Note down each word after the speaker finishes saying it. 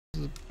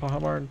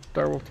Pahamar and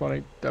Direwolf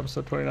 20,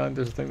 episode 29.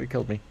 There's a thing that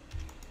killed me.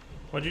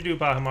 What'd you do,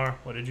 Bahamar?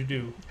 What did you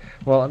do?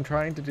 Well, I'm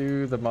trying to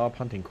do the mob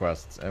hunting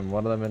quests, and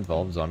one of them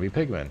involves zombie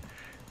pigmen.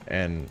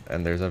 And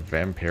there's a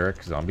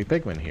vampiric zombie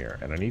pigman here,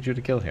 and I need you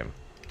to kill him.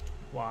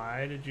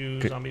 Why did you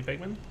C zombie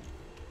pigman?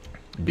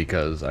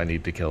 because I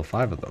need to kill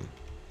 5 of them.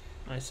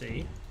 I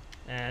see.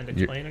 And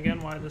You explain again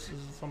why this is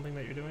something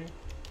that you're doing?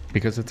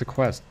 because it's a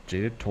quest.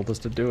 Jaded told us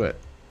to do it.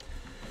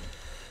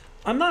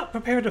 I'm not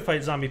prepared to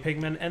fight zombie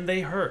pigmen, and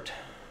they hurt.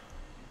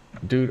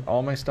 Dude,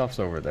 all my stuff's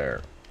over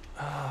there.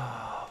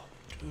 Oh,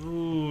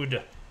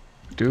 dude.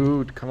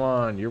 Dude, come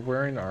on. You're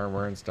wearing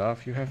armor and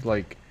stuff. You have,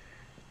 like,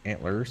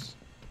 antlers.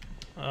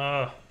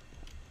 Um...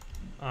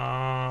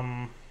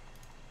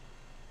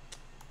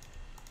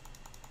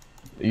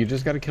 You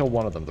just gotta kill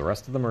one of them. The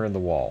rest of them are in the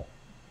wall.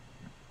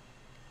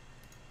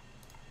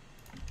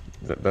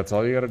 That's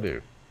all you gotta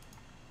do.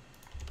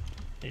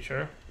 You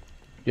sure?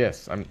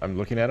 Yes, I'm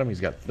looking at him.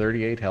 He's got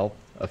 38 health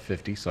of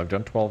 50, so I've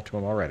done 12 to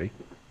him already.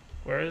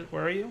 Where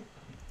are you?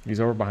 He's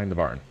over behind the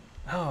barn.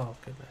 Oh,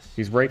 goodness.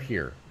 He's right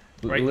here.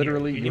 Right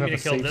Literally, here. You you need me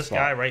have to a kill safe this spot.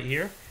 guy right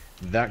here?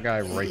 That guy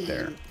right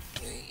there.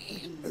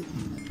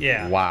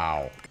 Yeah.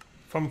 Wow.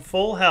 From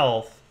full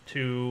health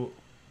to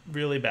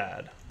really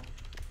bad.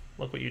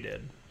 Look what you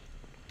did.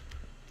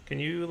 Can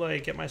you,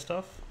 like, get my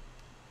stuff?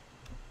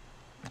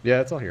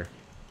 Yeah, it's all here.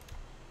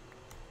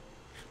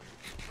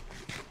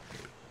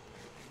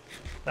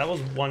 That was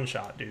one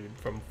shot, dude.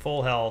 From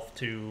full health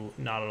to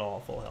not at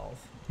all full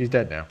health. He's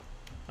dead now.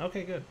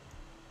 Okay, good.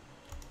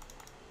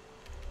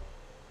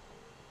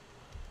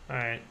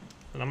 Alright.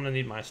 Then I'm gonna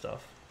need my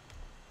stuff.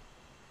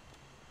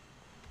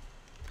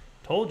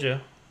 Told you.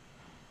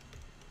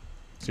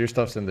 So your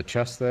stuff's in the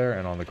chest there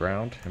and on the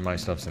ground, and my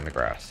stuff's in the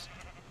grass.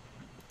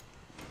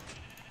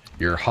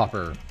 Your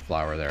hopper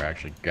flower there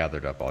actually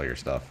gathered up all your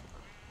stuff.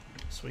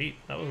 Sweet.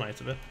 That was nice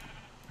of it.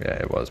 Yeah,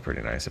 it was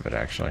pretty nice of it,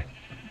 actually.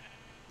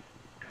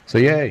 So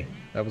yay,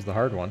 that was the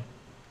hard one.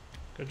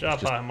 Good job,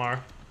 Just Bahamar.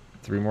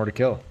 3 more to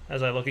kill.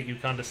 As I look at you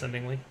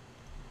condescendingly.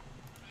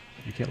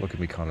 You can't look at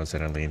me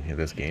condescendingly in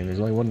this game.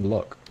 There's only one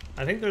look.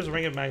 I think there's a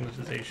ring of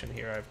magnetization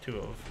here. I have 2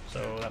 of,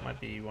 so that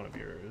might be one of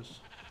yours.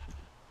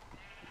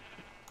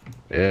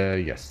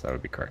 Yes, that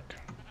would be correct.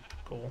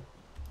 Cool.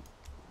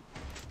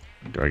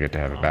 Do I get to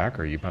have it back,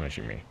 or are you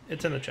punishing me?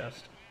 It's in the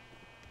chest.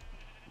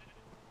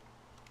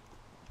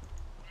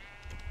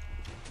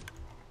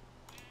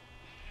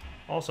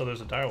 Also,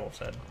 there's a direwolf's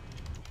head.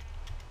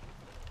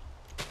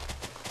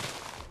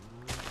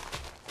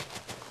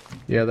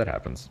 Yeah, that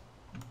happens.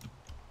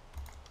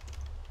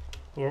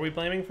 Who are we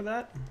blaming for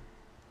that?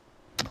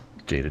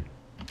 Jaded.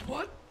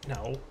 What?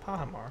 No,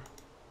 Pahamar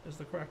is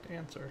the correct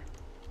answer.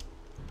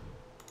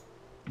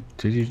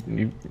 Did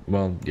you?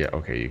 Well, yeah,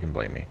 okay, you can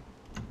blame me.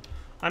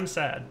 I'm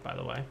sad, by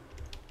the way.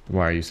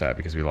 Why are you sad?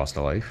 Because we lost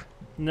a life?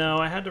 No,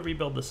 I had to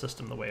rebuild the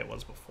system the way it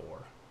was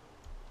before.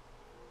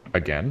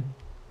 Again?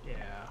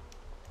 Yeah.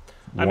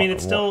 I mean,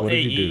 it's still what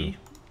did you AE, do?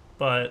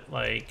 but,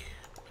 like,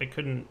 I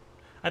couldn't...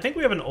 I think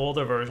we have an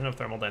older version of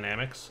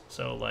thermodynamics,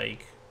 so,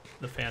 like,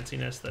 the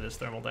fanciness that is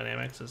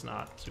thermodynamics is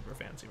not super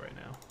fancy right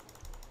now.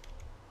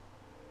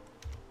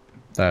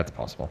 That's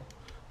possible.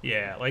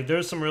 Yeah, like,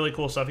 there's some really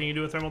cool stuff you can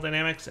do with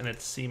thermodynamics, and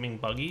it's seeming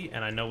buggy,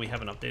 and I know we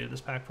haven't updated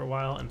this pack for a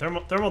while, and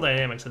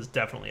thermodynamics has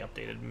definitely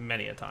updated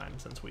many a time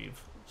since we've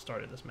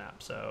started this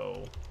map,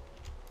 so...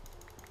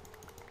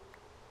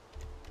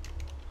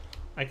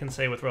 I can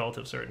say with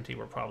relative certainty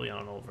we're probably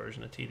on an old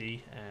version of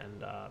TD,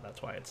 and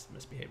that's why it's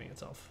misbehaving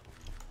itself.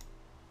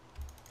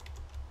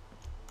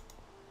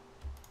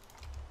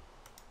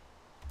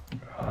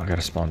 Oh, I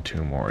gotta spawn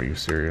 2 more. Are you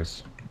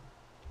serious?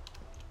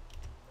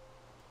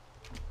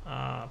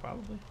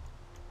 Probably.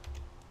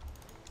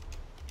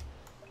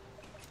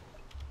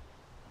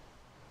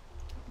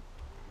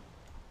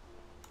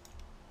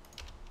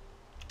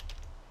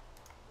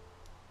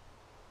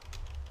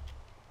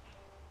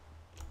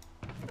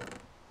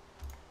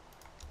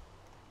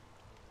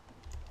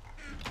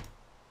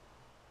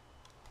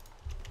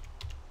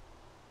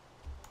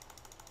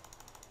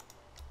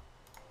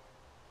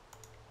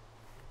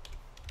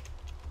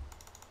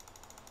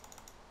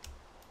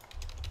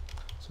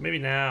 So maybe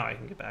now I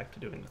can get back to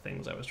doing the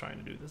things I was trying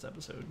to do this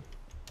episode.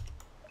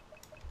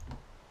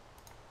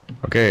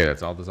 Okay,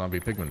 that's all the zombie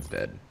pigmen's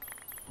dead.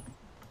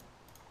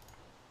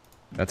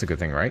 That's a good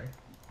thing, right?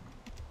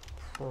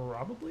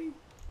 Probably?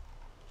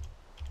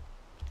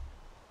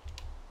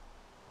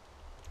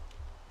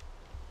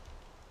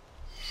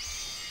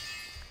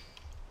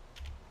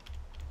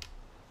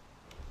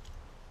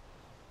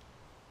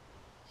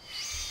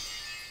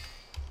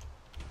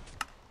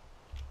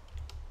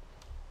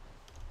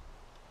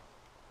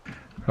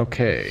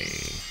 Okay.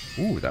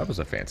 Ooh, that was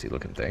a fancy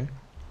looking thing.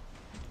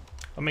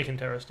 I'm making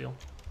Terra Steel.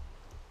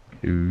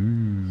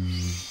 Ooh.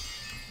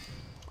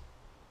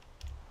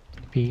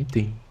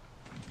 Fancy.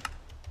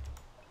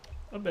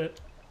 A bit.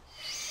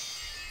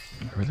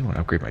 I really want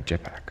to upgrade my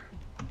jetpack.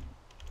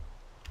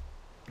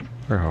 I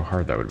wonder how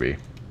hard that would be.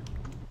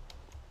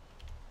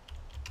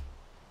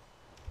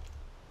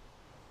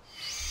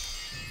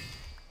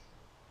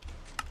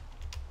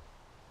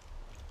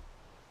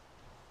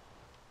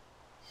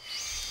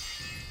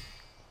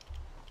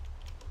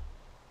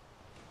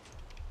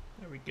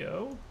 There we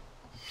go.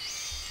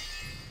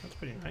 That's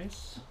pretty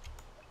nice.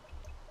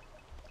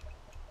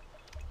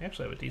 We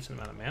actually have a decent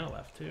amount of mana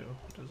left too,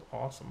 which is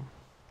awesome.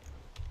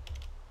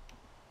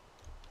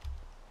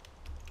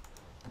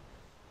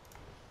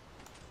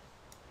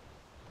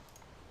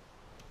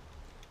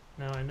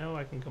 Now I know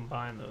I can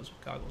combine those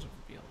with Goggles of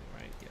Revealing,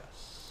 right?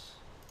 Yes.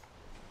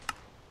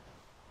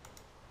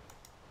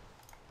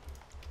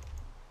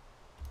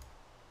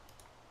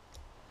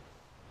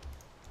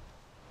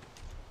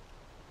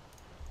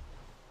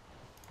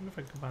 I wonder if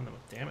I can combine them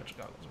with Damage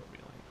Goggles of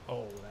Revealing.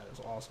 Oh, that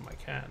is awesome. I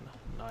can.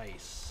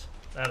 Nice.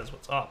 That is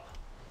what's up.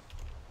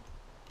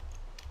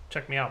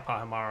 Check me out,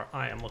 Pahimar.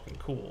 I am looking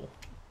cool.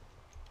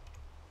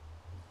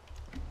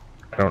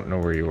 I don't know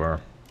where you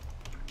are.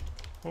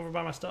 Over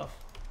by my stuff.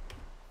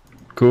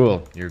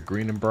 Cool. You're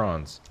green and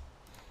bronze.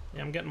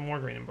 Yeah, I'm getting more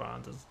green and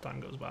bronze as time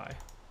goes by.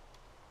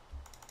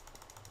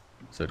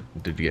 So,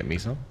 did you get me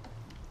some?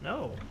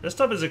 No. This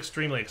stuff is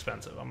extremely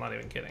expensive. I'm not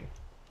even kidding.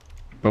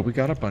 But we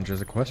got a bunch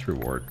as a quest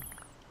reward.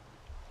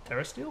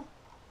 Terrasteel?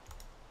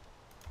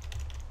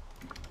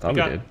 Thought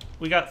we did.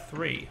 We got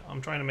 3. I'm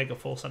trying to make a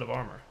full set of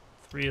armor.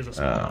 3 is a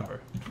small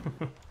number.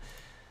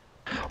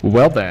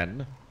 Well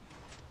then.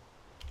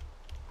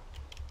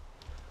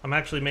 I'm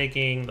actually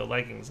making the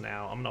leggings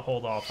now. I'm going to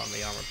hold off on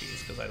the armor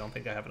piece because I don't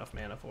think I have enough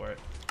mana for it.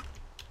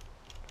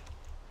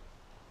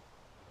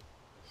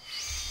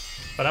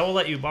 But I will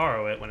let you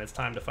borrow it when it's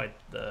time to fight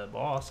the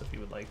boss if you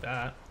would like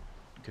that.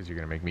 Because you're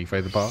going to make me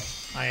fight the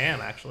boss? I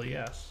am actually,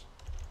 yes.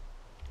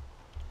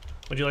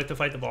 Would you like to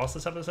fight the boss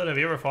this episode? Have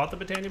you ever fought the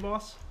Britannia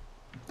boss?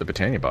 The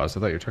Britannia boss?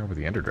 I thought you were talking about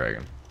the Ender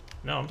Dragon.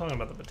 No, I'm talking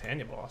about the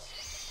Britannia boss.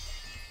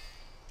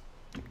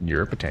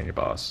 You're a Britannia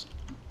boss.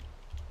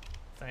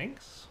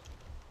 Thanks.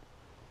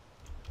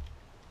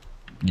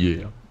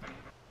 Yeah.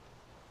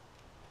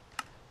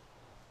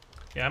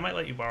 Yeah, I might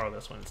let you borrow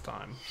this when it's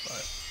time,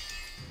 but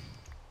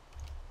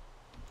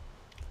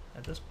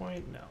at this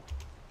point, no.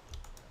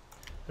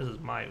 This is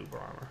my Uber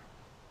armor.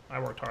 I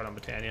worked hard on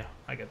Britannia.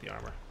 I get the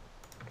armor.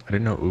 I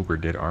didn't know Uber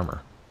did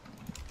armor.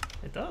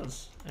 It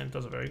does, and it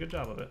does a very good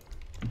job of it.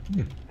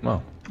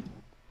 Well.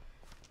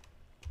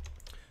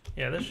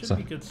 Yeah, this should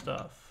be good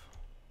stuff.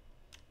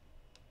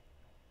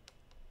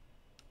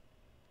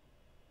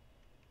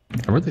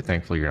 I'm really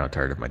thankful you're not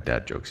tired of my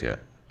dad jokes yet.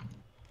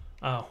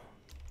 Oh,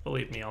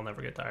 believe me, I'll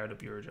never get tired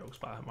of your jokes,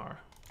 Pahimar.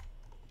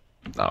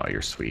 Oh,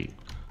 you're sweet.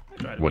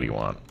 What do you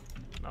want?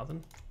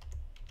 Nothing.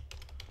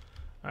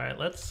 Alright,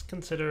 let's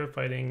consider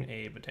fighting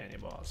a Britannia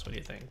boss. What do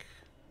you think?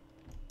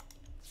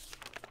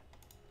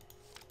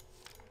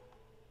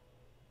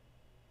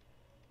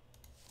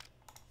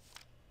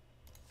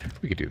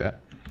 We could do that.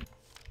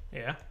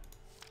 Yeah.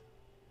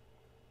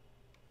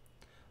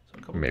 So a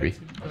couple Maybe.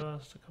 basic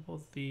dust, a couple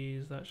of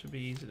these. That should be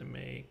easy to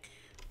make.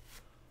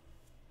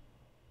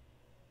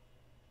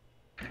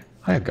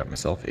 I have got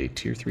myself a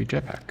tier 3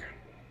 jetpack.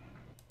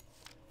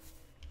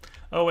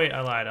 Oh wait,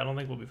 I lied. I don't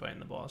think we'll be fighting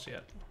the boss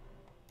yet.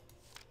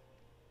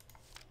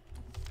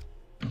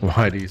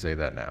 Why do you say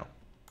that now?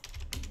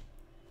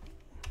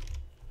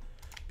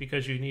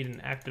 Because you need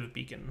an active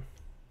beacon.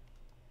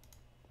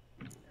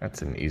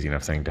 That's an easy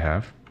enough thing to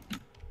have.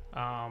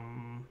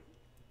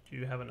 Do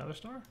you have another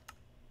star?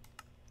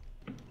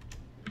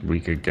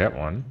 We could get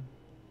one.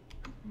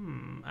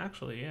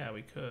 Actually, yeah,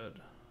 we could.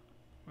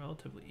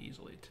 Relatively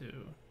easily,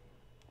 too.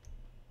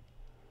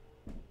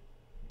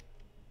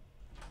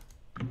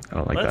 I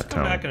don't like Let's that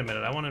come tone. back in a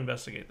minute. I want to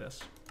investigate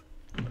this.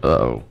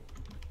 Uh-oh.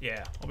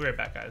 Yeah, I'll be right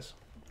back, guys.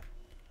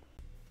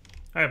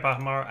 Alright,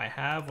 Pahimar, I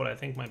have what I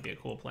think might be a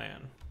cool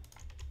plan.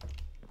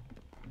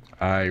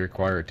 I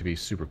require it to be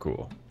super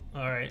cool.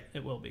 Alright,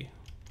 it will be.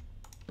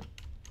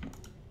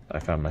 I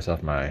found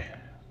myself my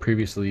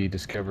previously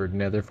discovered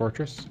nether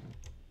fortress.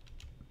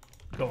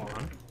 Go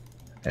on.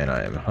 And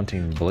I am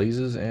hunting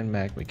blazes and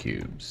magma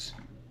cubes.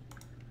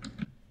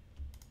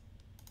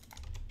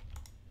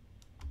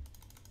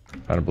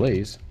 Found a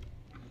blaze.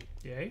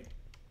 Yay.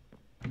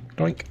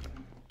 Doink.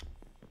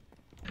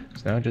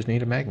 So now I just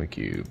need a magma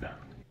cube.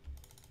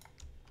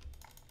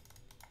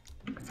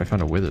 If I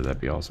found a wither,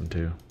 that'd be awesome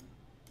too.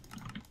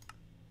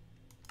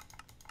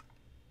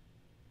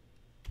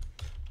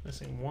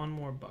 Missing one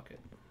more bucket.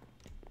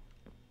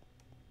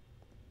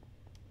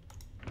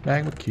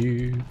 Magma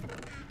cube.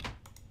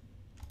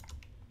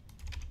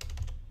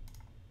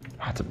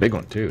 Wow, it's a big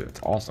one too. It's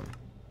awesome.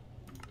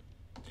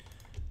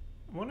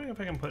 I'm wondering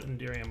if I can put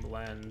Endurium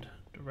Blend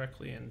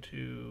directly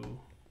into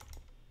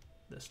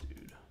this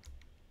dude.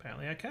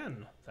 Apparently I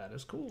can. That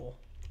is cool.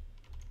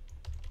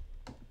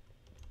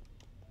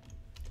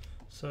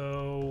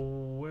 So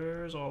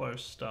where's all our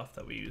stuff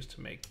that we use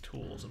to make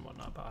tools and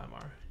whatnot,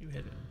 Pahimar? You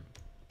hit it.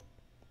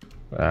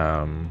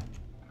 I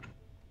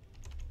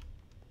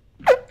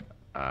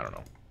don't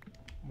know.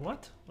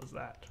 What was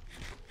that?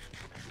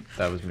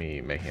 That was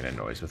me making a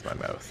noise with my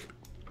mouth.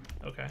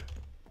 Okay.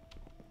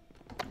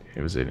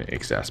 It was an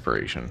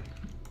exasperation.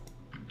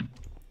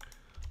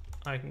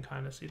 I can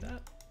kind of see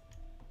that.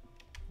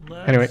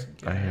 Anyway,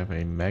 I have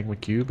a magma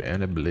cube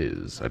and a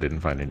blizz. I didn't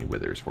find any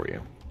withers for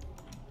you.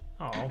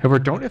 Oh, know. However,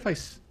 don't if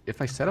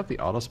I set up the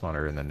auto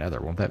spawner in the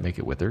Nether, won't that make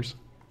it withers?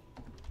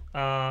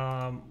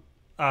 Because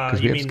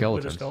we You have mean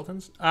with the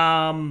skeletons. skeletons?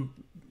 Well,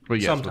 yes, with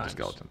the Sometimes.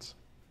 skeletons.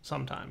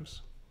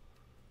 Sometimes.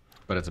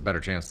 But it's a better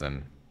chance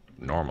than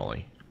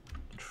normally.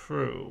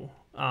 True.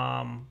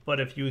 But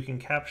if you can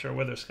capture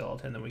wither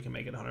skeleton, then we can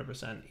make it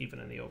 100% even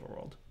in the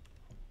overworld.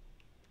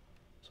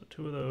 So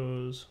 2 of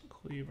those,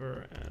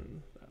 cleaver,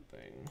 and that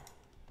thing.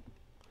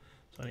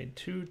 So I need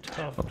 2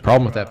 tough. Well, the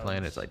problem with that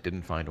plan is I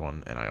didn't find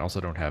one, and I also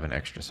don't have an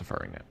extra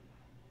safari net.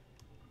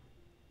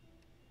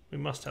 We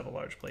must have a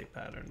large plate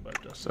pattern,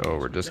 but just So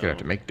we're just gonna have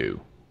to make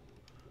do.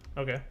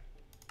 Okay.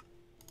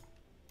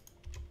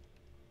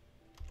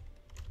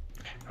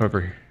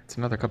 However, it's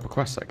another couple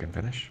quests I can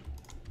finish.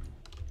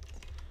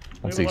 We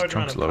Once have a these large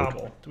amount chunks of load.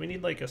 cobble. Do we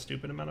need like a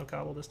stupid amount of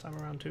cobble this time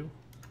around too?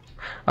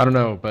 I don't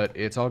know, but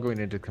it's all going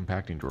into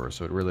compacting drawers,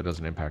 so it really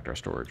doesn't impact our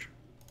storage.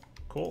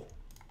 Cool.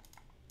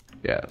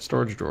 Yeah,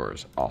 storage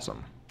drawers,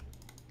 awesome.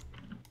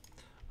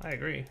 I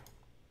agree.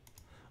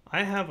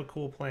 I have a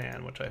cool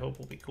plan, which I hope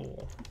will be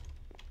cool.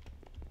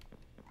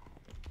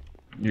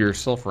 Your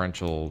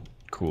self-rental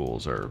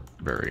cools are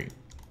very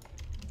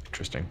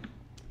interesting.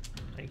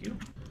 Thank you.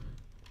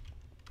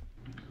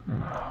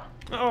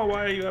 Oh,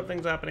 why do you have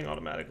things happening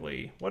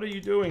automatically? What are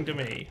you doing to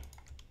me?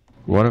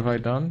 What have I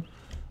done?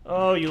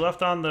 Oh, you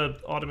left on the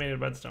automated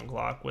redstone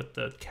clock with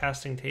the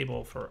casting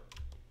table for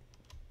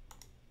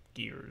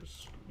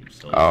gears. You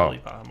silly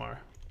Pahamar.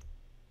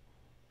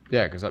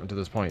 Yeah, because up until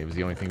this point, it was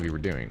the only thing we were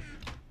doing.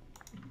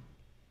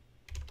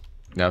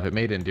 Now, if it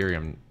made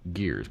Enderium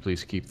gears,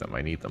 please keep them.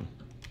 I need them.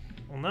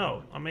 Well,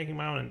 no. I'm making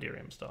my own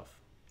Enderium stuff.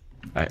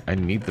 I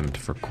need them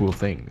for cool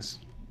things.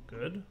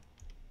 Good.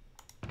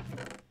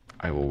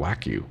 I will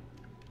whack you.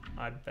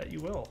 I bet you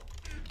will.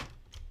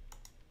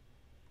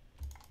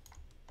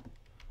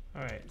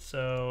 Alright,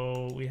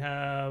 so we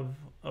have...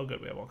 Oh, good.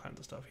 We have all kinds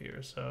of stuff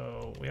here.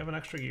 So we have an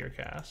extra gear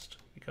cast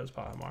because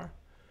Pahamar.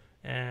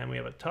 And we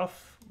have a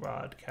tough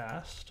rod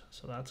cast,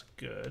 so that's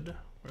good.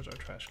 Where's our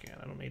trash can?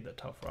 I don't need the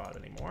tough rod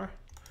anymore.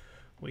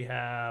 We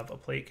have a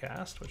plate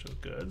cast, which is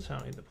good, so I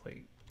don't need the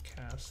plate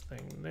cast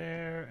thing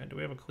there. And do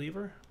we have a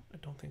cleaver? I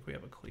don't think we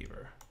have a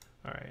cleaver.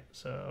 Alright,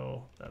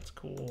 so that's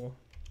cool.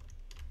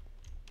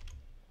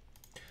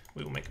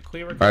 We will make a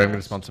cleaver cast. Alright, I'm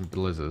going to spawn some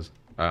blizzes.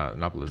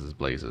 Not blizzes,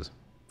 blazes.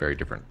 Very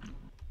different.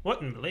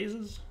 What in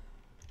blazes?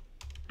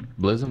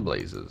 Blizz and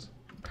blazes.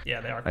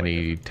 Yeah, they are. I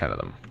need 10 of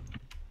them.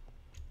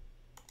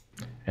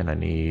 And I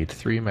need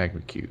 3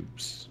 magma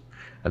cubes.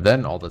 And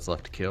then all that's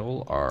left to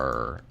kill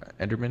are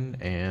Enderman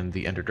and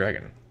the Ender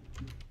Dragon.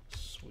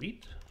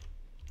 Sweet.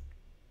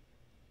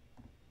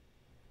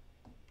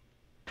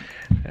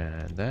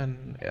 And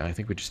then I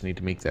think we just need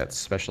to make that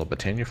special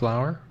Botania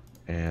flower.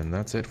 And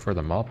that's it for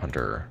the Mob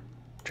Hunter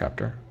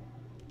chapter.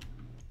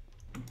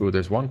 Ooh,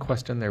 there's one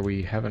quest in there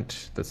we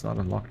haven't, that's not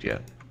unlocked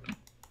yet.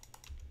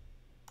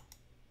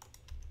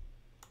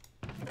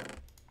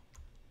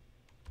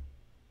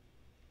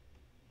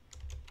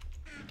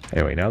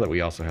 Anyway, now that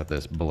we also have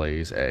this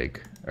blaze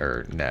egg,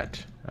 or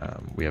net,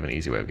 we have an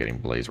easy way of getting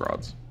blaze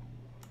rods.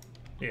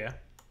 Yeah.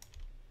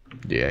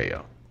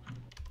 Yeah.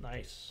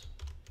 Nice.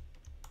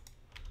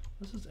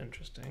 This is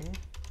interesting.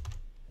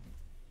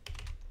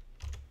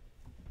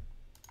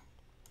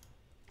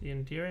 The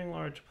endearing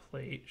large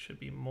plate should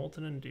be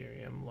molten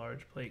enderium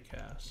large plate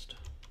cast.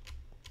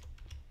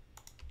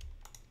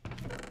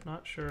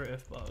 Not sure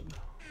if bug.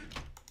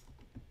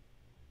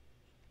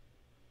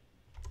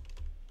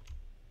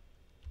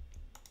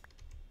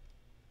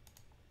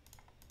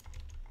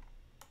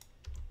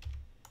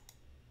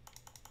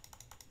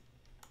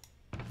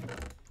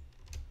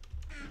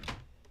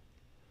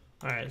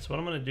 Alright, so what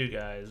I'm going to do,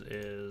 guys,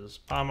 is...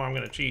 Palmer, I'm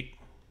going to cheat.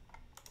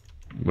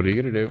 What are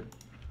you going to do?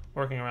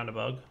 Working around a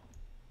bug.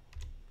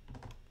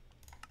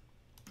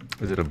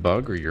 Is it a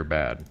bug or you're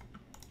bad?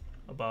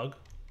 A bug.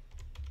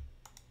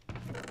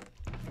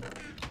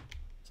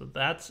 So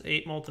that's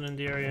 8 molten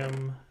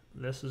enderium.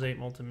 This is 8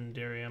 molten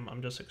enderium.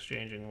 I'm just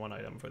exchanging one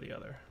item for the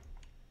other.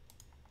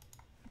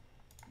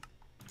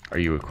 Are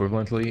you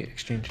equivalently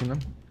exchanging them?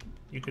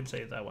 You could say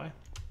it that way.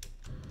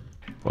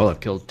 Well,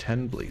 I've killed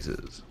 10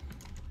 blazes.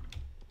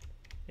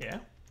 Yeah?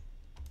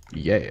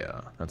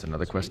 Yeah, that's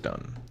another Sweet. quest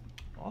done.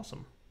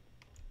 Awesome.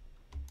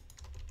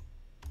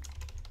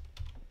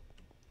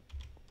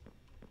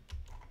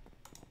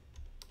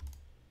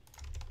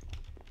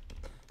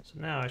 So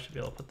now I should be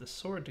able to put this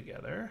sword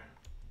together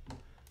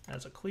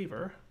as a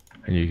cleaver.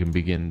 And you can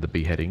begin the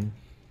beheading.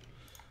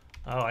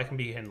 Oh, I can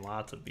be in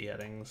lots of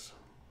beheadings.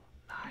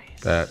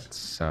 Nice. That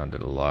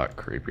sounded a lot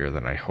creepier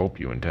than I hope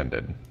you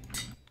intended.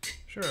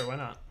 Sure, why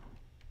not?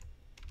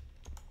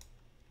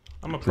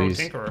 I'm a pro Please.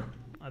 tinkerer.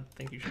 I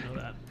think you should know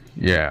that.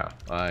 Yeah,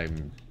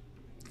 I'm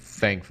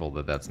thankful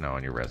that that's now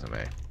on your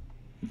resume.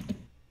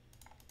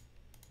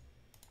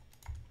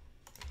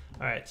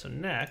 Alright, so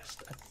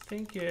next, I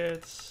think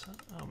it's...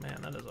 Oh man,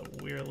 that is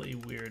a weirdly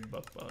weird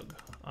bug.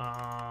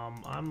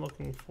 I'm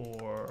looking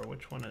for...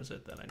 Which one is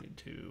it that I need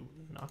to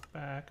knock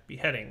back?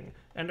 Beheading,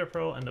 Ender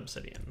Pearl, and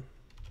Obsidian.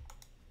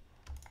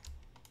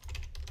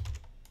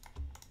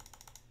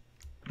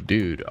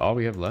 Dude, all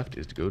we have left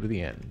is to go to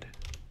the end.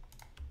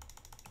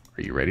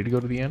 Are you ready to go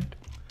to the end?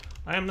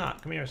 I am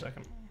not. Come here a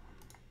second.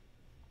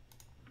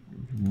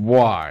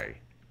 Why?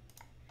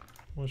 I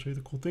want to show you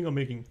the cool thing I'm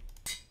making.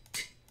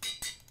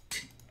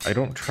 I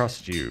don't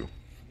trust you.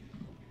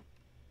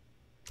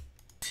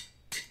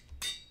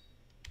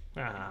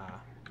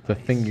 Ah. The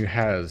thing you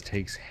has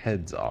takes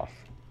heads off.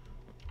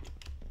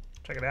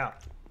 Check it out.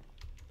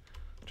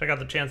 Check out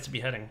the chance to be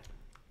heading.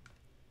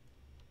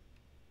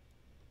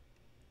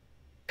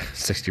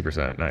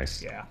 60%,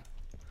 nice. Yeah.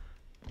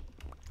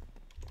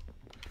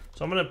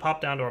 So I'm going to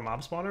pop down to our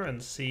mob spawner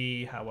and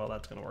see how well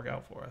that's going to work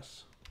out for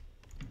us.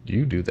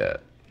 You do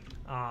that.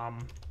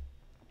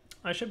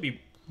 I should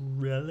be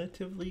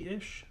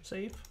relatively-ish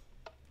safe.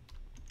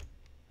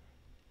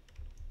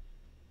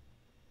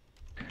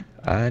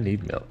 I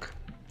need milk.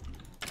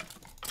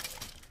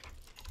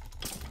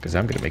 Because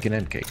I'm going to make an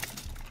end cake.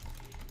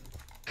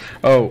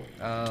 Oh,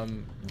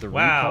 the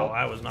Wow, recall?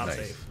 I was not Nice.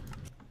 safe.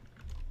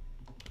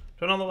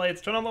 Turn on the lights,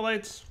 turn on the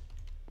lights!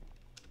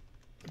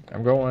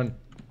 I'm going.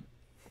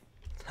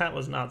 That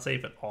was not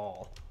safe at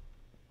all.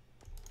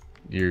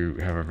 You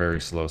have a very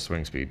slow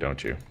swing speed,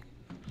 don't you?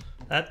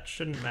 That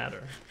shouldn't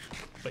matter.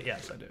 But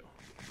yes, I do.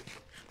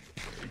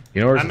 You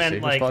know where's I the meant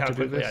safer like spot how to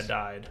do quickly I this?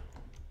 died.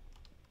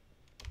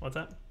 What's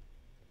that?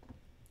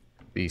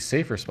 The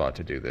safer spot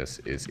to do this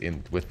is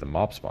in with the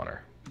mob spawner.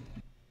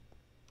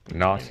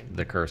 Not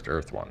the cursed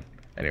earth one.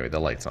 Anyway, the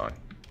light's on.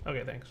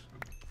 Okay, thanks.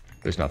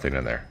 There's nothing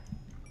in there.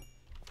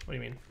 What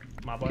do you mean?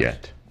 Mob lights?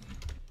 Yet.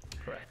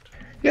 Correct.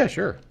 Yeah,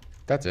 sure.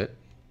 That's it.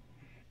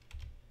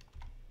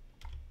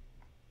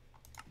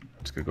 I'm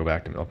just gonna go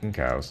back to milking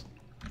cows.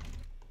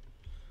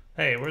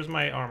 Hey, where's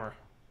my armor?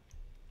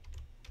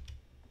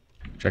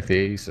 Check the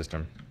AE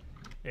system.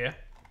 Yeah?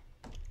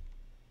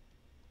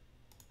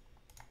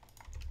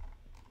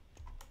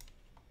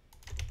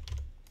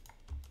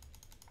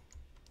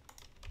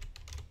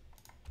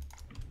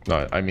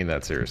 No, I mean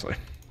that seriously.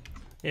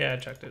 Yeah, I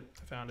checked it.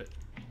 I found it.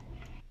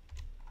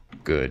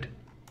 Good.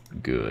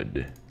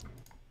 Good.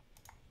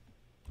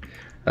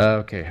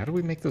 Okay, how do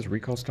we make those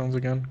recall stones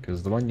again?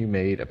 Because the one you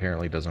made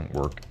apparently doesn't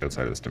work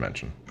outside of this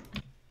dimension.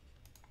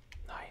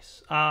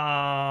 Nice.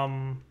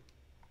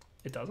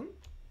 It doesn't?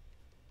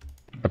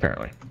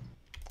 Apparently.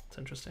 It's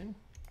interesting.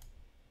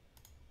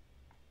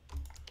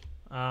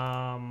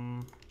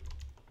 I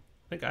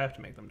think I have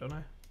to make them, don't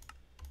I?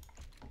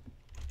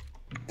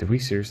 Did we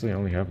seriously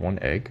only have one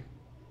egg?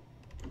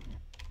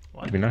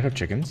 What? Did we not have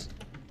chickens?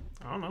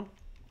 I don't know.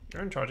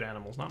 You're in charge of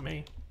animals, not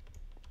me.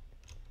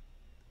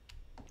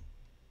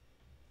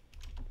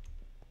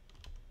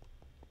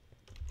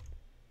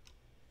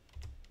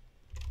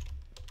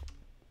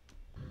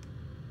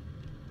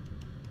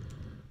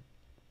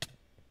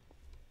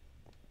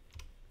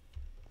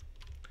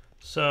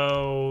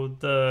 So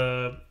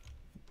the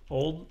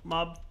old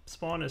mob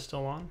spawn is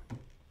still on?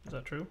 Is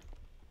that true?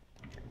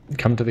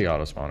 Come to the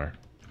auto spawner.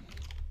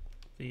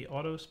 The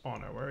auto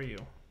spawner, where are you?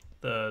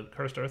 The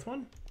cursed earth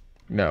one?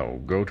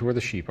 No, go to where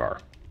the sheep are.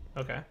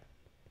 Okay.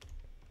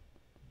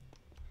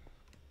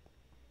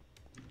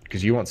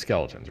 Because you want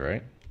skeletons,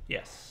 right?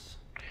 Yes.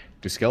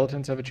 Do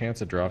skeletons have a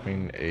chance of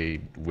dropping a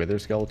wither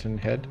skeleton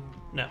head?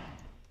 No.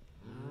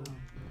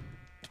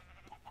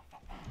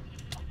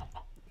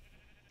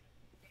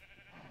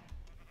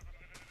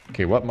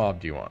 Okay, what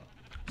mob do you want?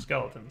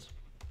 Skeletons.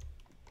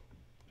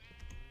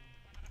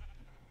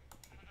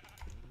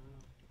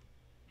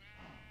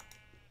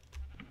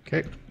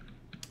 Okay.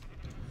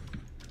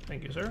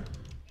 Thank you, sir.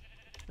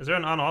 Is there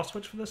an on-off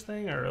switch for this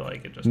thing, or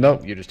like it just...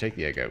 Nope, you just take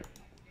the egg out.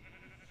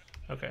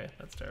 Okay,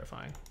 that's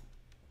terrifying.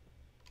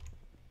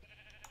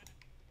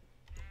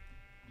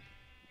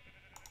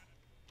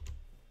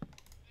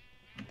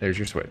 There's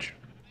your switch.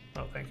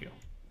 Oh, thank you.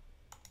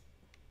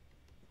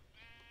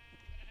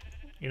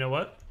 You know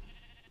what?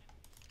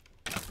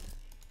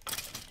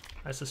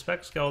 I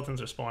suspect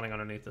skeletons are spawning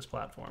underneath this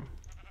platform.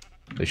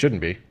 They shouldn't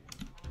be,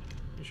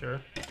 You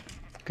sure?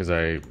 because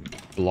I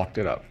blocked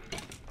it up.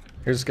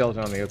 Here's a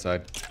skeleton on the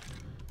outside.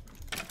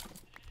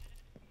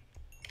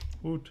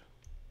 Woot.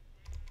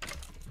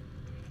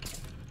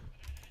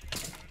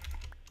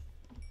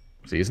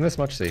 See, isn't this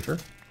much safer?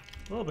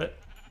 A little bit.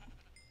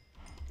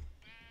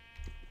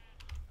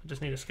 I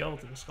just need a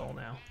skeleton skull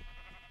now.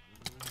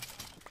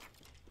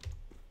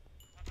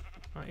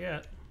 Not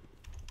yet.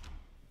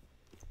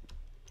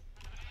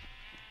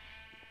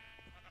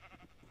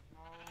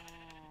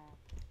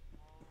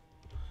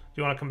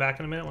 Do you want to come back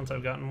in a minute once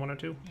I've gotten one or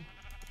two?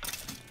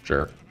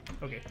 Sure.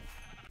 Okay.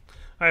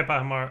 Alright,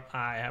 Bahamar,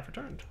 I have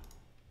returned.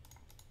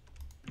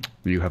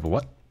 You have a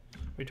what?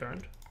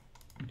 Returned.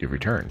 You've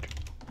returned.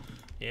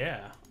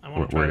 Yeah. I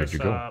want to Where try did this you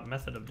go?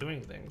 method of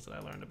doing things that I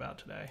learned about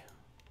today.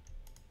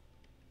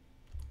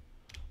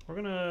 We're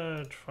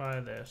gonna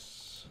try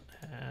this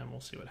and we'll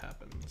see what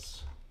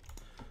happens.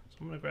 So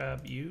I'm gonna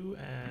grab you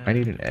and... I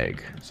need an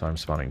egg, so I'm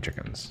spawning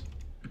chickens.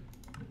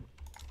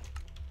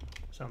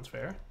 Sounds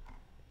fair.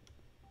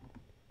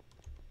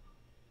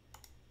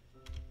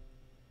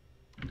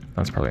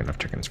 That's probably enough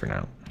chickens for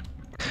now.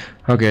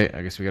 Okay,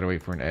 I guess we gotta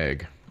wait for an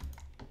egg.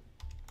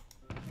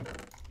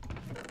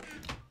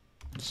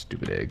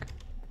 Stupid egg.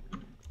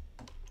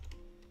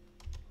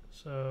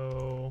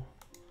 So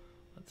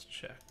let's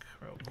check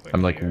real quick.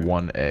 I'm like here.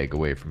 1 egg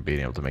away from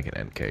being able to make an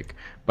end cake.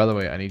 By the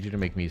way, I need you to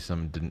make me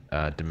some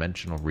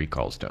dimensional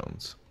recall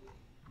stones.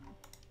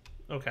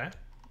 Okay.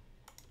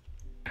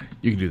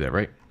 You can do that,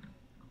 right?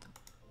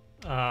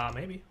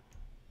 Maybe.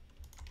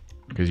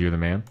 Because you're the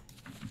man.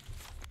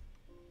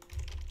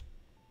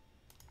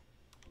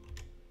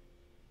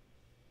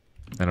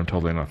 And I'm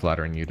totally not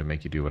flattering you to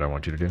make you do what I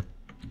want you to do.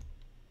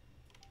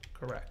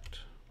 Correct.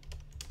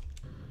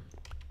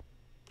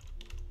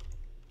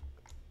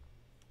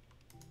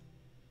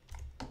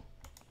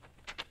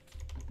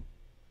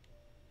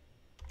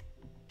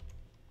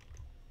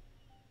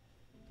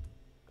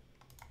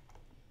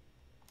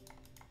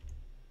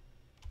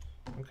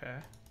 Okay.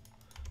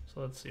 So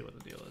let's see what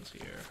the deal is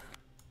here.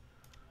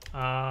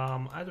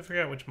 I have to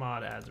figure out which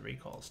mod adds a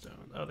recall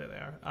stone. Oh, there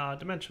they are.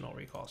 Dimensional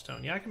recall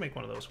stone. Yeah, I can make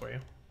one of those for you.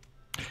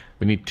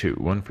 We need 2.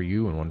 1 for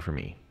you and 1 for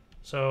me.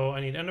 So I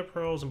need ender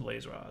pearls and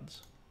blaze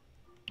rods.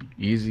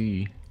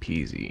 Easy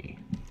peasy.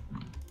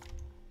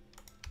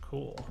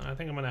 Cool. And I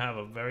think I'm going to have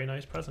a very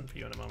nice present for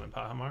you in a moment,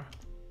 Pahamar.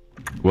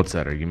 What's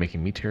that? Are you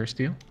making me terra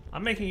steel?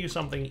 I'm making you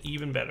something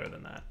even better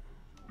than that.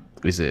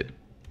 Is it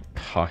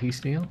Pahi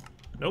steel?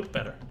 Nope,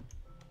 better.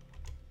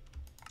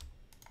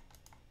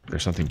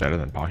 There's something better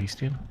than Pahi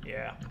steel?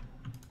 Yeah.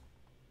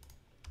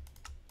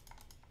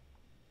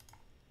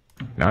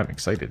 Now I'm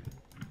excited.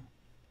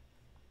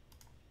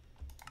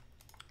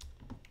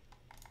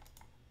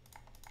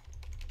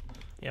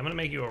 Yeah, I'm going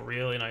to make you a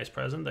really nice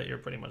present that you're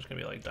pretty much going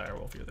to be like,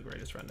 Direwolf, you're the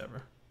greatest friend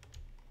ever.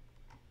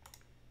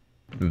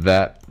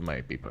 That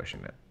might be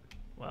pushing it.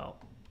 Well,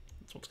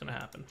 that's what's going to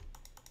happen.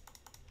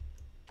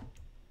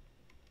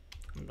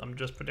 I'm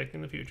just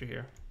predicting the future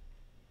here.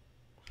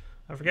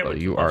 I forget what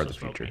you are the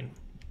future. Mean.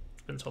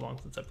 It's been so long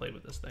since I played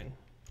with this thing.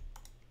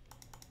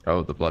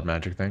 Oh, the blood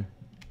magic thing?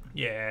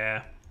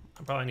 Yeah.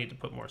 I probably need to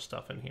put more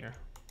stuff in here.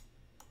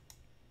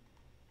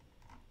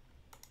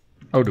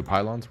 Oh, do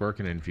pylons work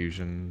in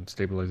infusion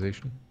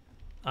stabilization?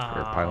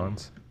 Or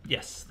pylons?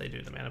 Yes, they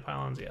do. The mana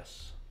pylons,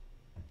 yes.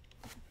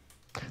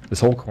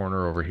 This whole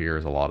corner over here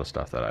is a lot of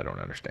stuff that I don't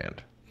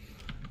understand.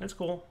 That's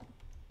cool.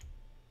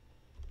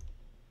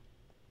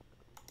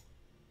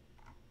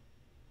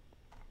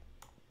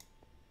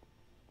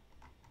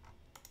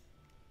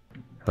 I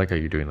like how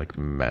you're doing like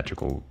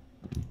magical,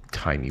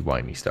 tiny,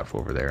 whiny stuff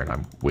over there, and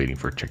I'm waiting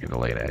for a chicken to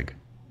lay an egg.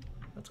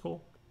 That's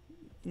cool.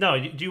 No,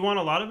 do you want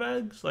a lot of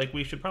eggs? Like,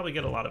 we should probably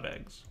get a lot of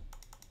eggs.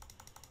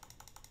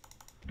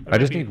 I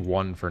just need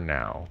 1 for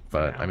now,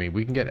 but I mean,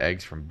 we can get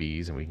eggs from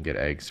bees and we can get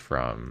eggs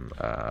from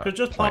Could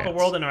just plants. plop a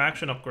world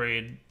interaction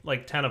upgrade,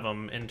 like 10 of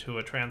them, into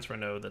a transfer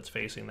node that's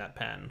facing that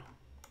pen.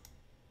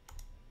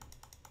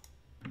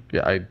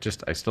 Yeah,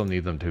 I still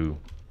need them to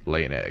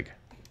lay an egg.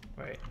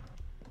 Right.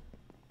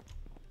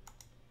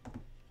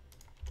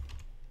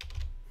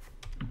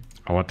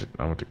 I want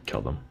to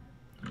kill them.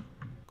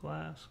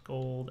 Glass,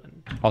 gold,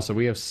 and... Also,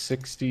 we have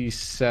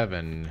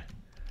 67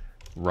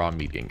 raw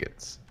meat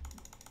ingots.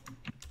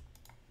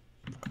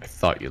 I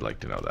thought you'd like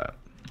to know that.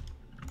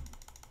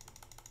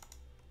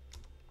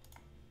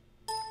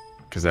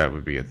 Because that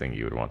would be a thing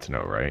you would want to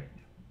know, right?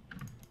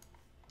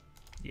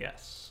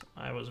 Yes,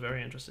 I was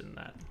very interested in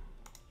that.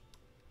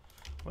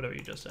 Whatever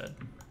you just said.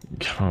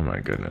 Oh my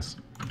goodness.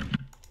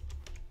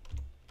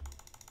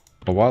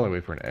 But while I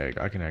wait for an egg,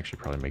 I can actually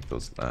probably make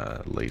those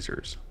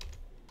lasers.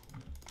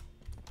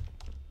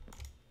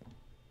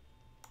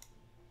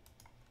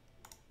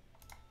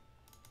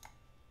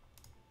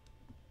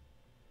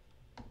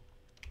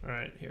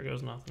 Alright, here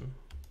goes nothing.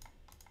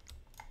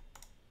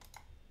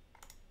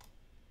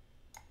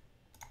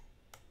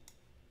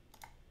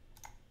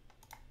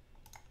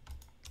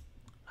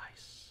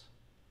 Nice.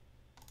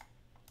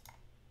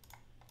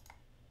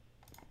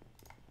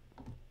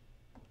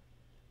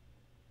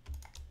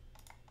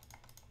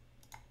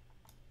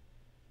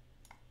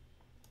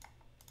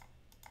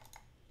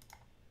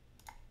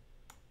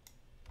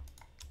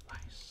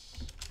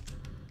 Nice.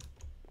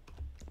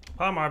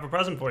 Palmer, I have a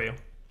present for you.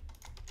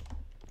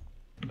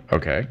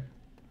 Okay.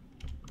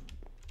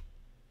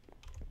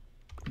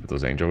 With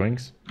those angel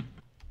wings?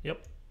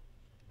 Yep.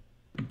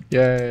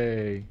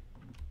 Yay!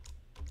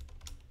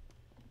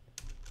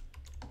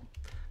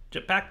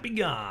 Jetpack be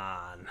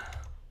gone.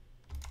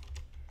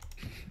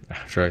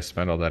 After I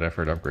spent all that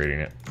effort upgrading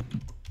it.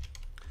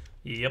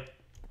 Yep.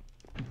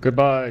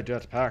 Goodbye,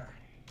 jetpack.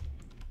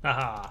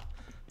 Haha.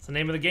 It's the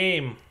name of the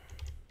game.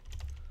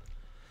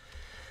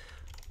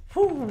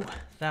 Whew.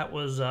 That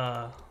was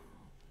a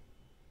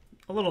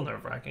little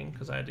nerve-wracking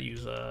because I had to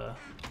use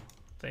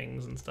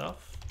things and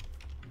stuff.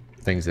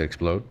 Things that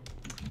explode?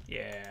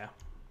 Yeah.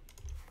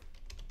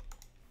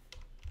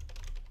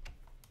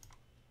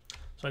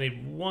 So I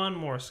need one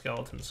more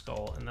skeleton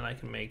skull, and then I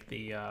can make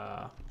the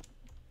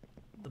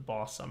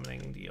boss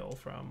summoning deal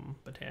from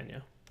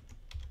Botania.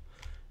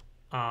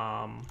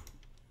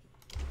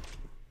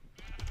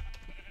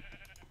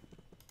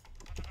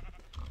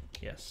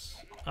 Yes.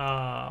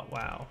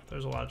 Wow.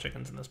 There's a lot of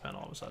chickens in this pen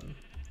all of a sudden.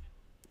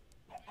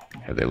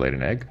 Have they laid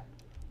an egg?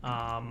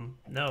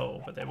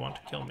 No, but they want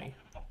to kill me.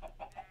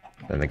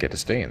 Then they get to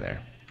stay in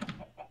there.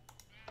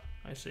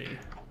 I see.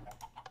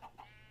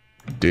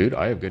 Dude,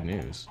 I have good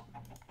news.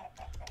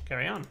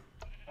 Carry on.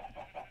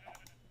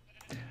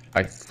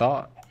 I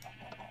thought...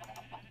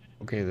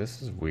 Okay,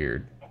 this is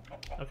weird.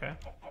 Okay.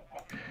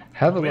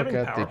 Have Are a we look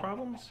having at power the...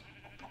 problems?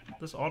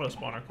 This auto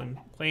spawner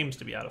claims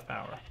to be out of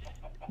power.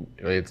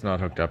 It's not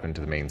hooked up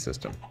into the main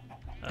system.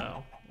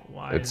 Oh,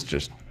 why? It's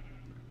just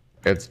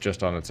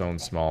on its own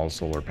small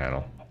solar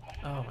panel.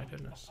 Oh my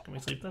goodness. Can we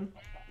sleep then?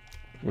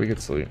 We could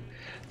sleep.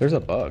 There's a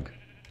bug.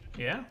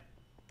 Yeah?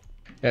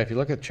 Yeah, if you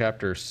look at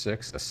chapter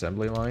 6,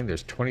 assembly line,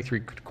 there's 23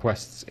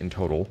 quests in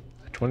total,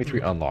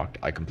 23 unlocked.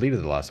 I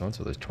completed the last one,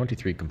 so there's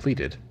 23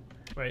 completed,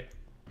 Right.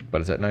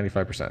 but it's at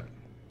 95%.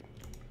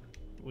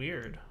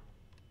 Weird.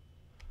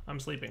 I'm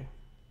sleeping.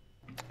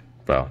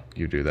 Well,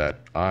 you do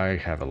that. I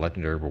have a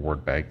legendary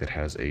reward bag that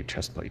has a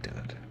chest plate in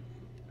it.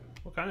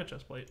 What kind of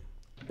chest plate?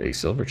 A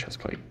silver chest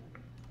plate.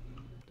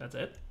 That's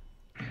it?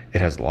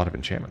 It has a lot of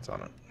enchantments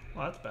on it.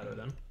 Well, that's better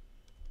then.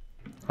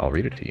 I'll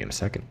read it to you in a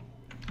second.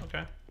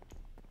 Okay.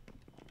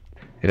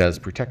 It has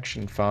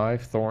protection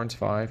 5, thorns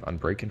 5,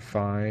 unbreaking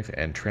 5,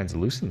 and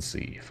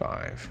translucency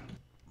 5.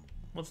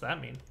 What's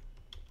that mean?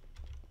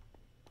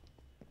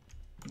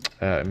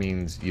 It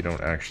means you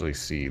don't actually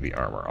see the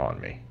armor on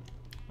me.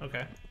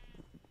 Okay.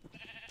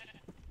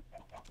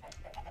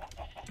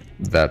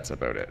 That's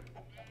about it.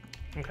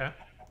 Okay.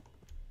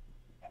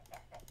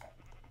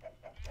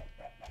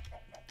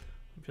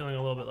 I'm feeling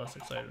a little bit less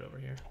excited over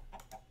here.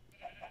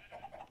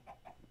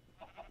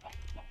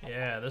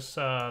 Yeah, this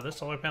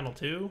solar panel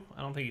too,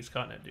 I don't think he's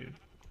cutting it, dude.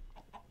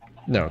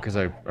 No, because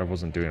I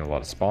wasn't doing a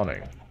lot of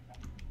spawning.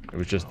 It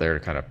was just there to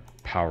kind of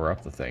power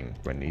up the thing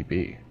when need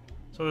be.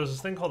 So there's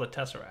this thing called a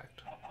tesseract.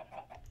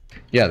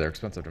 Yeah, they're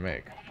expensive to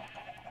make.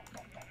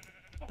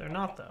 They're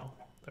not though.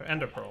 They're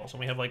ender pearls, and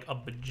we have like a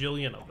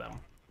bajillion of them.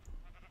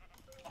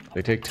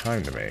 They take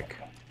time to make.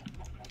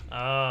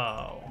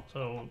 Oh,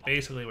 so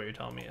basically what you're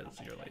telling me is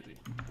you're lazy.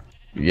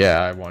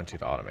 Yeah, I want you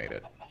to automate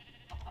it.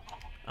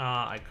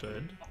 I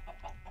could.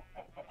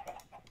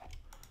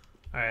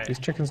 Alright. These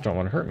chickens don't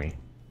want to hurt me.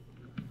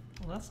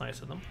 Well, that's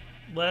nice of them.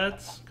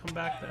 Let's come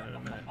back then in a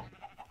minute.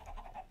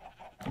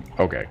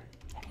 Okay.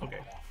 Okay.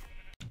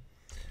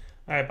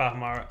 Alright,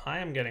 Bahamar, I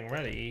am getting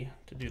ready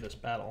to do this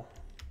battle.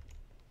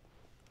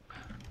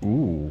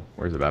 Ooh,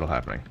 where's the battle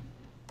happening?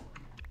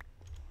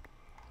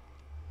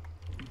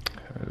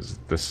 Does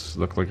this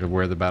look like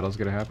where the battle's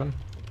gonna happen?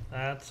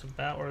 That's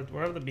about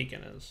wherever the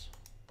beacon is.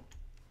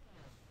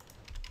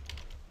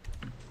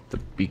 The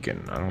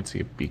beacon. I don't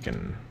see a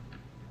beacon.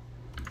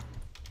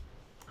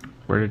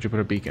 Where did you put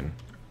a beacon?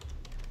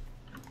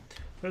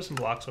 There's some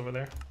blocks over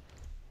there.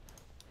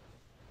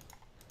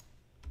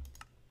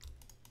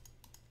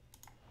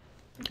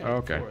 I think I need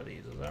Okay. 4 of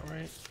these, is that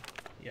right?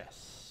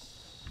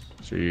 Yes.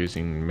 So you're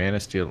using mana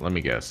steel. Let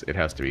me guess. It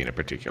has to be in a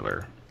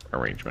particular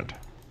arrangement.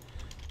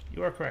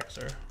 You are correct,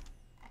 sir.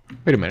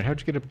 Wait a minute. How'd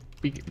you get a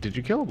beacon? Did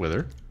you kill a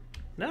wither?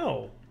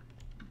 No.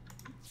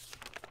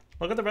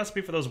 Look at the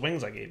recipe for those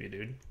wings I gave you,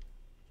 dude.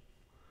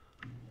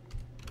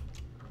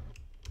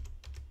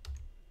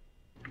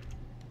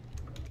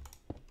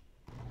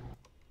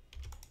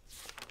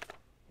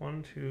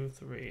 One, 2,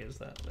 3 is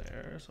that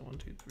there. So 1,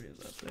 2, 3 is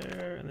that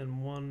there. And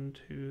then 1,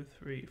 2,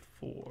 3,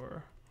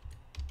 4.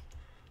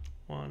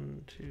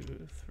 1,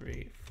 2,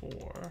 3,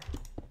 4.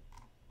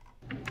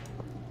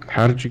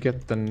 How did you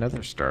get the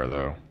nether star,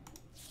 though?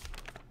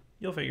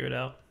 You'll figure it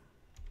out.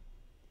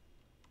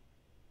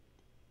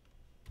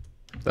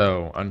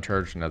 Oh,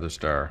 uncharged nether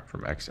star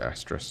from X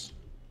Astris.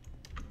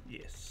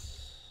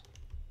 Yes.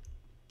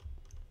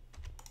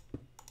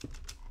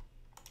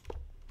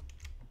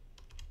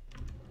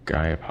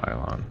 Gaia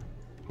pylon.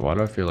 Why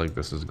do I feel like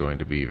this is going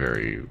to be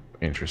very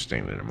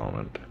interesting in a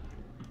moment?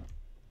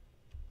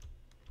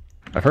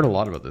 I've heard a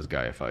lot about this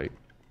Gaia fight.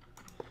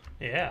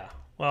 Yeah.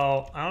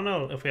 Well, I don't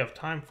know if we have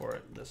time for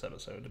it this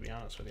episode, to be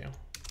honest with you.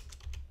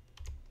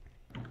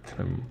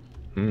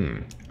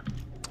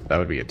 That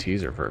would be a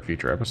teaser for a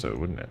future episode,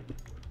 wouldn't it?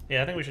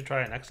 Yeah, I think we should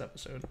try it next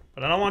episode.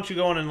 But I don't want you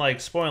going and like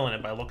spoiling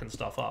it by looking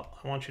stuff up.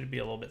 I want you to be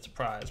a little bit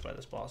surprised by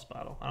this boss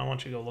battle. I don't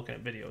want you to go looking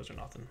at videos or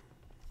nothing.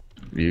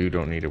 You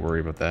don't need to worry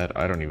about that.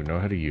 I don't even know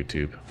how to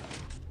YouTube.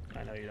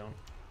 I know you don't.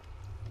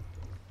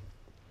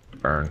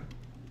 Burn.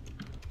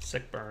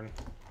 Sick burn.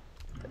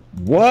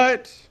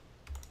 What?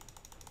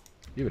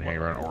 You've been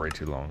hanging around Ori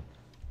too long.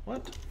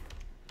 What?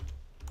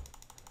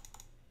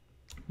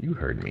 You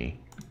heard me.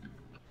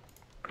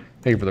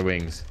 Thank you for the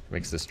wings.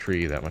 Makes this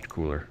tree that much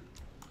cooler.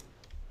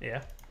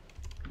 Yeah.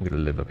 I'm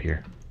gonna live up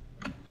here.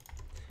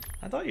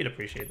 I thought you'd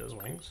appreciate those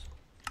wings.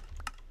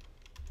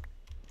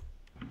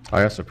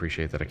 I also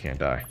appreciate that I can't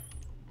die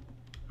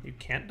You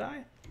can't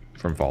die?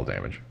 from fall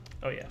damage.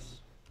 Oh, yes.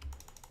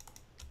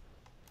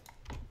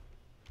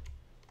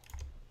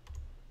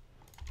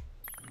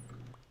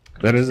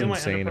 That is Steal an my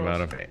insane ender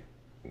amount of pearls?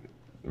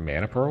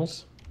 mana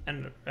pearls?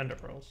 Ender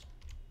pearls.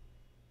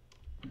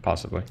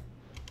 Possibly.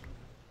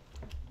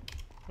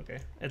 Okay.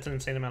 It's an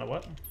insane amount of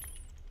what?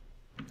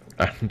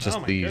 Just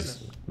Oh my these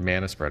goodness.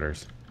 mana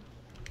spreaders.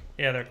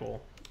 Yeah, they're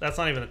cool. That's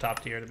not even the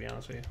top tier, to be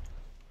honest with you.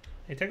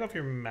 Hey, take off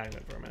your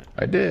magnet for a minute.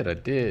 I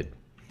did.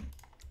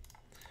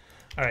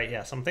 All right,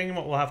 yeah. So I'm thinking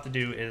what we'll have to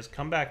do is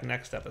come back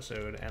next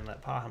episode and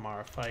let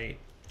Pahamar fight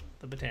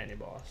the Britannia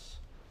boss.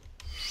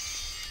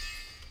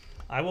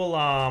 I will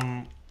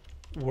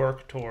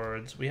work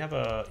towards. We have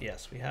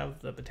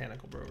the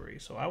botanical brewery.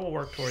 So I will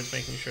work towards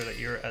making sure that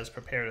you're as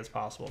prepared as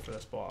possible for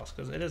this boss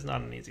because it is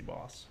not an easy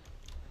boss.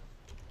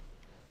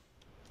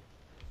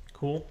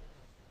 Cool.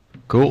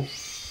 Cool.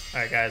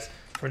 All right, guys.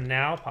 For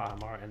now,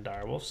 Pahamar and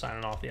Direwolf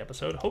signing off the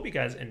episode. Hope you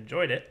guys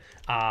enjoyed it.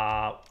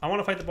 I want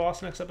to fight the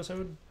boss next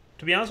episode.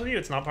 To be honest with you,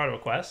 it's not part of a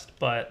quest,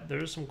 but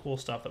there's some cool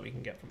stuff that we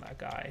can get from that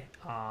guy.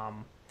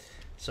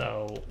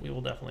 So we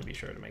will definitely be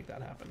sure to make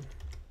that happen.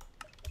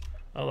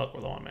 Oh, look, we're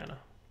low on mana.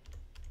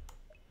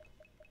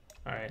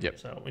 All right,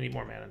 so we need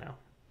more mana now.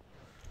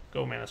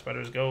 Go, mana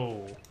spreaders, go.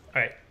 All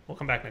right, we'll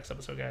come back next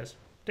episode, guys.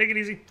 Take it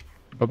easy.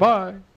 Bye-bye.